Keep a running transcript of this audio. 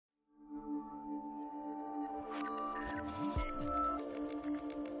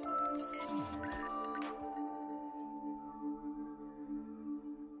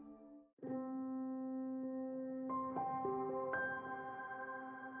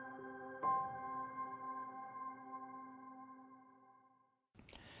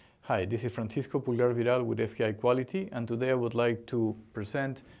Hi, this is Francisco Pulgar-Vidal with fkiQuality, and today I would like to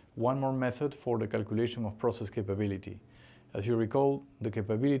present one more method for the calculation of process capability. As you recall, the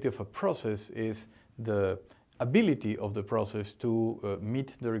capability of a process is the ability of the process to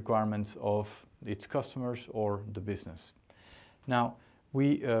meet the requirements of its customers or the business. Now,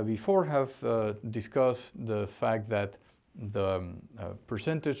 we before have discussed the fact that the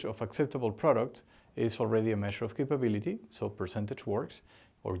percentage of acceptable product is already a measure of capability, so percentage works,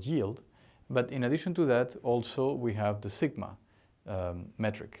 or yield. But in addition to that, also we have the sigma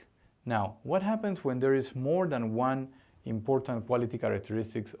metric. Now, what happens when there is more than one important quality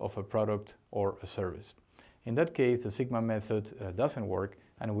characteristics of a product or a service? In that case, the sigma method doesn't work,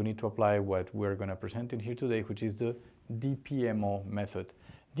 and we need to apply what we're going to present in here today, which is the DPMO method.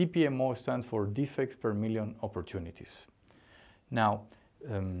 DPMO stands for defects per million opportunities. Now,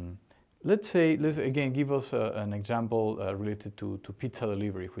 let's again give us an example related to pizza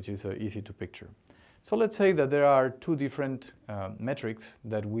delivery, which is easy to picture. So let's say that there are two different metrics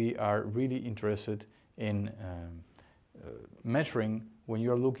that we are really interested in measuring when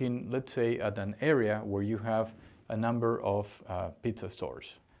you're looking, let's say, at an area where you have a number of pizza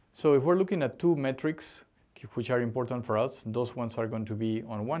stores. So if we're looking at two metrics which are important for us, those ones are going to be,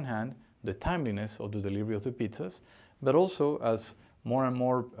 on one hand, the timeliness of the delivery of the pizzas, but also as more and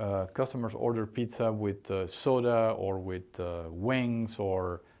more customers order pizza with soda or with wings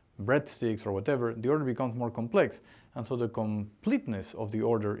or breadsticks or whatever, the order becomes more complex. And so the completeness of the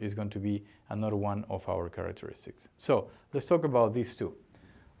order is going to be another one of our characteristics. So let's talk about these two.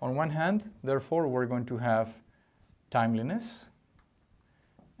 On one hand, therefore, we're going to have timeliness.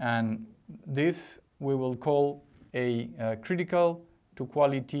 And this we will call a critical to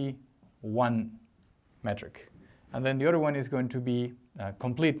quality 1 metric. And then the other one is going to be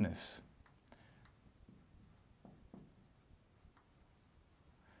completeness.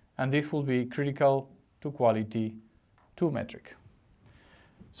 And this will be critical to quality 2 metric.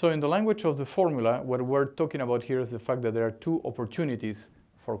 So in the language of the formula, what we're talking about here is the fact that there are two opportunities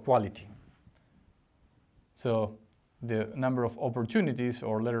for quality. So the number of opportunities,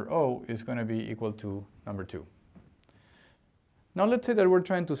 or letter O, is going to be equal to number 2. Now let's say that we're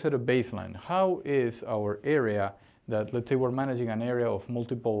trying to set a baseline. How is our area that, let's say we're managing an area of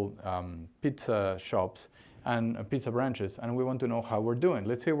multiple pizza shops and pizza branches, and we want to know how we're doing.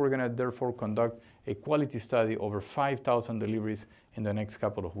 Let's say we're going to therefore conduct a quality study over 5,000 deliveries in the next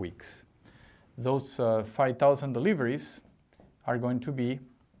couple of weeks. Those 5,000 deliveries are going to be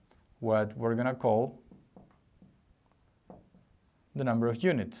what we're going to call the number of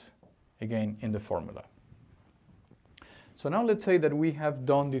units, again in the formula. So now let's say that we have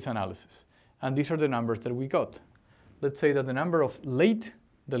done this analysis, and these are the numbers that we got. Let's say that the number of late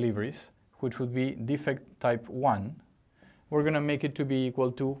deliveries, which would be defect type 1, we're going to make it to be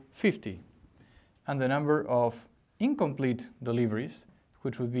equal to 50. And the number of incomplete deliveries,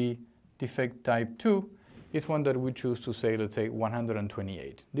 which would be defect type 2, is one that we choose to say, let's say,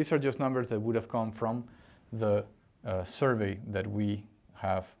 128. These are just numbers that would have come from the survey that we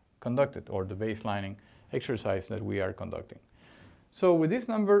have conducted, or the baselining exercise that we are conducting. So with this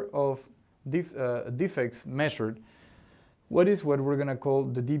number of defects measured, what we're going to call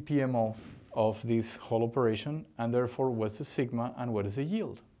the DPMO of this whole operation, and therefore what's the sigma and what is the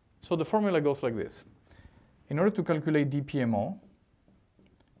yield? So the formula goes like this. In order to calculate DPMO,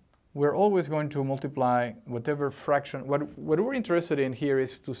 we're always going to multiply whatever fraction. What we're interested in here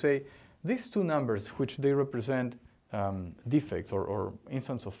is to say these two numbers, which they represent defects or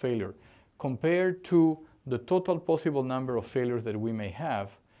instance of failure, compared to the total possible number of failures that we may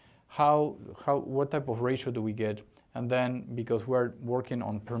have, what type of ratio do we get? And then, because we're working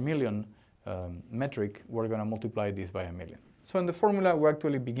on per million metric, we're going to multiply this by 1,000,000. So in the formula, we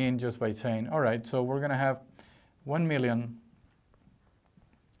actually begin just by saying, all right, so we're going to have 1,000,000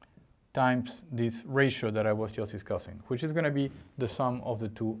 times this ratio that I was just discussing, which is going to be the sum of the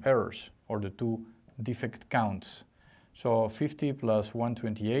two errors, or the two defect counts. So 50 plus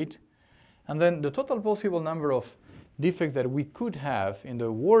 128. And then the total possible number of defects that we could have in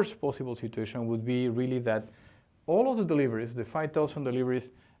the worst possible situation would be really that all of the deliveries, the 5,000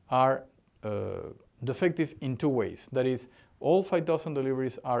 deliveries, are defective in two ways. That is, all 5,000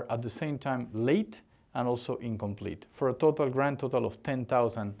 deliveries are at the same time late and also incomplete, for a grand total of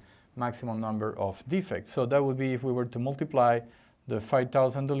 10,000 maximum number of defects. So that would be if we were to multiply the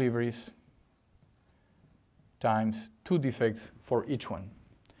 5,000 deliveries times 2 defects for each one.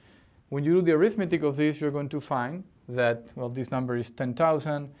 When you do the arithmetic of this, you're going to find that, well, this number is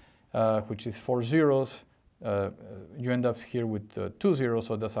 10,000, which is 4 zeros. You end up here with 2 zeros,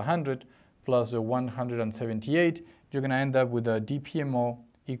 so that's 100, plus the 178. You're going to end up with a DPMO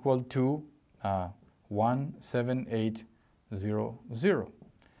equal to 17800.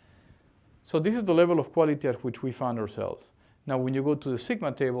 So this is the level of quality at which we found ourselves. Now, when you go to the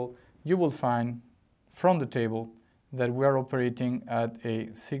sigma table, you will find from the table that we are operating at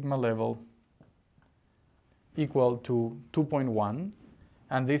a sigma level equal to 2.1,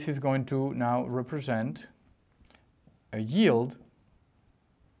 and this is going to now represent a yield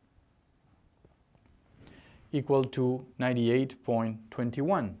equal to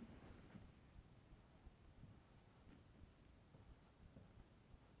 98.21%.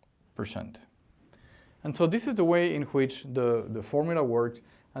 And so this is the way in which the formula works,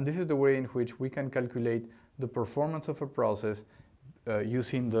 and this is the way in which we can calculate the performance of a process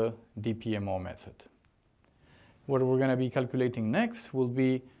using the DPMO method. What we're going to be calculating next will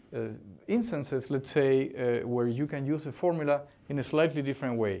be instances, let's say, where you can use a formula in a slightly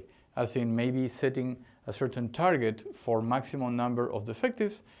different way, as in maybe setting a certain target for maximum number of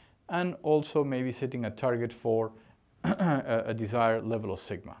defectives, and also maybe setting a target for a desired level of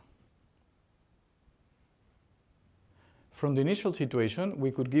sigma. From the initial situation,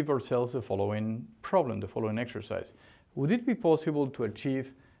 we could give ourselves the following problem, the following exercise. Would it be possible to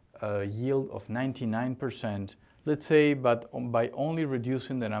achieve a yield of 99%, let's say, but by only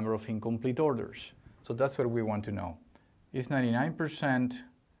reducing the number of incomplete orders? So that's what we want to know. Is 99%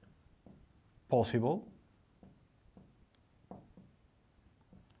 possible?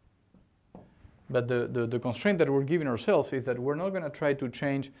 But the constraint that we're giving ourselves is that we're not going to try to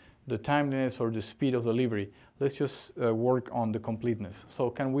change the timeliness or the speed of delivery. Let's just work on the completeness. So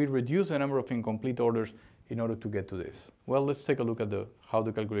can we reduce the number of incomplete orders in order to get to this? Well, let's take a look at how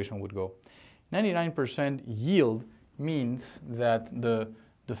the calculation would go. 99% yield means that the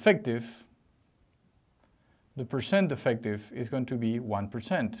percent defective is going to be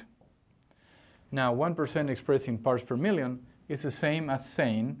 1%. Now, 1% expressed in parts per million is the same as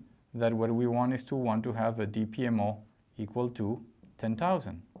saying that what we want is to have a DPMO equal to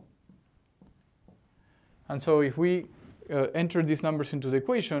 10,000. And so if we enter these numbers into the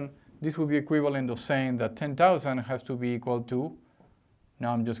equation, this would be equivalent of saying that 10,000 has to be equal to,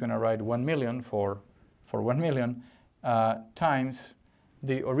 now I'm just going to write 1 million for 1 million, times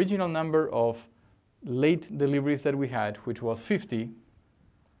the original number of late deliveries that we had, which was 50,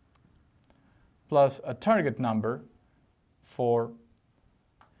 plus a target number for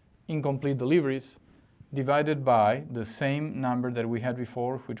incomplete deliveries, divided by the same number that we had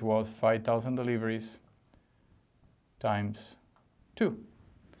before, which was 5,000 deliveries times 2.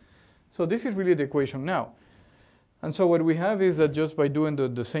 So this is really the equation now. And so what we have is that just by doing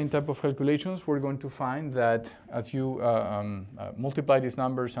the same type of calculations, we're going to find that as you multiply these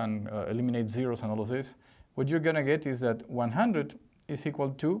numbers and eliminate zeros and all of this, what you're going to get is that 100 is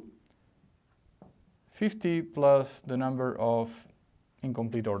equal to 50 plus the number of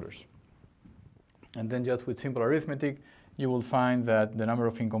incomplete orders. And then just with simple arithmetic, you will find that the number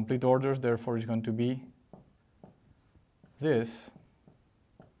of incomplete orders, therefore, is going to be this.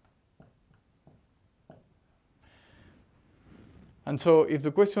 And so if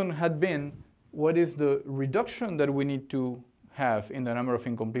the question had been, what is the reduction that we need to have in the number of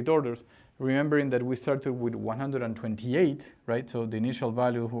incomplete orders, remembering that we started with 128, right? So the initial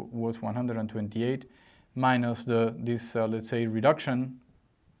value was 128 minus this, let's say, reduction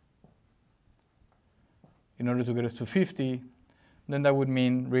in order to get us to 50, then that would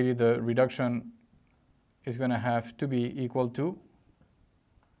mean really the reduction is going to have to be equal to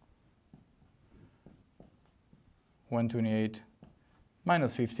 128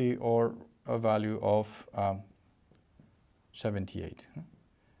 minus 50, or a value of 78.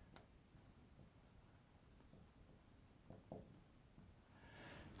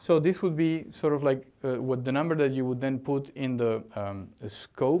 So this would be sort of like what the number that you would then put in the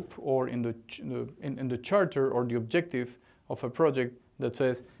scope or in the charter or the objective of a project that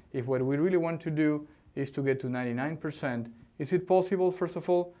says, if what we really want to do is to get to 99%, is it possible, first of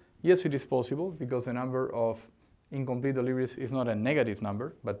all? Yes, it is possible, because the number of incomplete deliveries is not a negative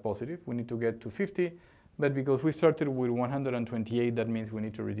number, but positive. We need to get to 50, but because we started with 128, that means we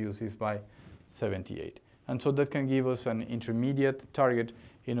need to reduce this by 78. And so that can give us an intermediate target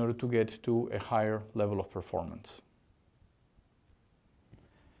in order to get to a higher level of performance.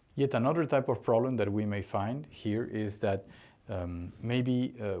 Yet another type of problem that we may find here is that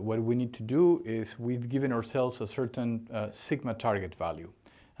maybe what we need to do is we've given ourselves a certain sigma target value.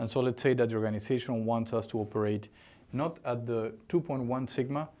 And so let's say that the organization wants us to operate not at the 2.1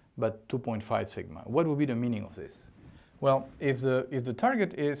 sigma, but 2.5 sigma. What would be the meaning of this? Well, if the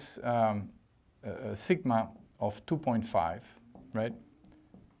target is a sigma of 2.5, right?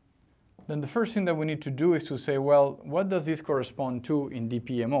 Then the first thing that we need to do is to say, well, what does this correspond to in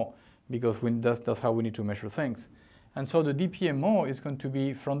DPMO? Because that's how we need to measure things. And so the DPMO is going to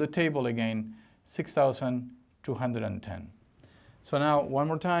be, from the table again, 6,210. So now, one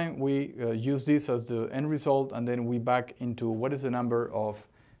more time, we use this as the end result, and then we back into what is the number of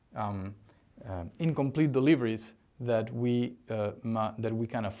incomplete deliveries that we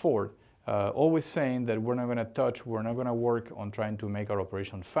can afford. Always saying that we're not going to work on trying to make our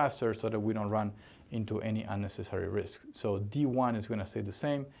operation faster so that we don't run into any unnecessary risk. So D1 is going to stay the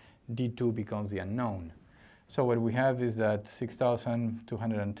same, D2 becomes the unknown. So what we have is that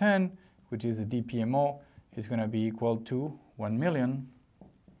 6,210, which is the DPMO, is going to be equal to 1 million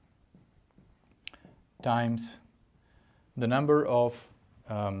times the number of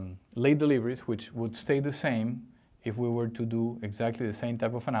late deliveries, which would stay the same if we were to do exactly the same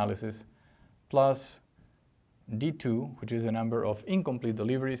type of analysis, plus D2, which is the number of incomplete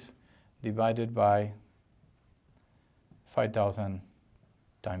deliveries, divided by 5,000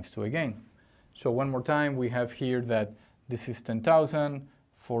 times 2 again. So one more time, we have here that this is 10,000,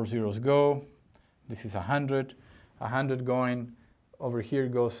 4 zeros go, this is 100, 100 going, over here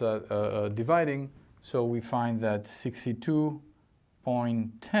goes dividing, so we find that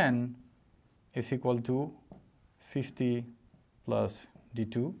 62.10 is equal to 50 plus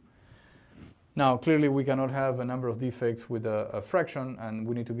D2. Now, clearly we cannot have a number of defects with a fraction, and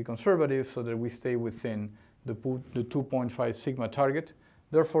we need to be conservative so that we stay within the 2.5 sigma target.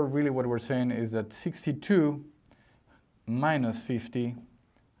 Therefore, really what we're saying is that 62 minus 50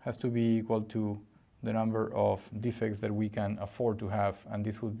 has to be equal to the number of defects that we can afford to have, and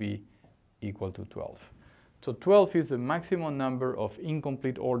this would be equal to 12. So 12 is the maximum number of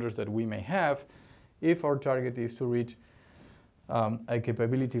incomplete orders that we may have if our target is to reach a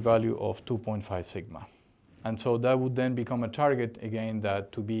capability value of 2.5 sigma. And so that would then become a target, again,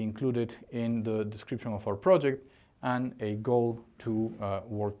 that to be included in the description of our project and a goal to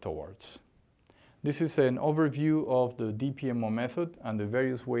work towards. This is an overview of the DPMO method and the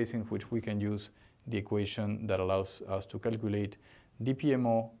various ways in which we can use the equation that allows us to calculate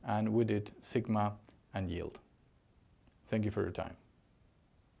DPMO and with it sigma and yield. Thank you for your time.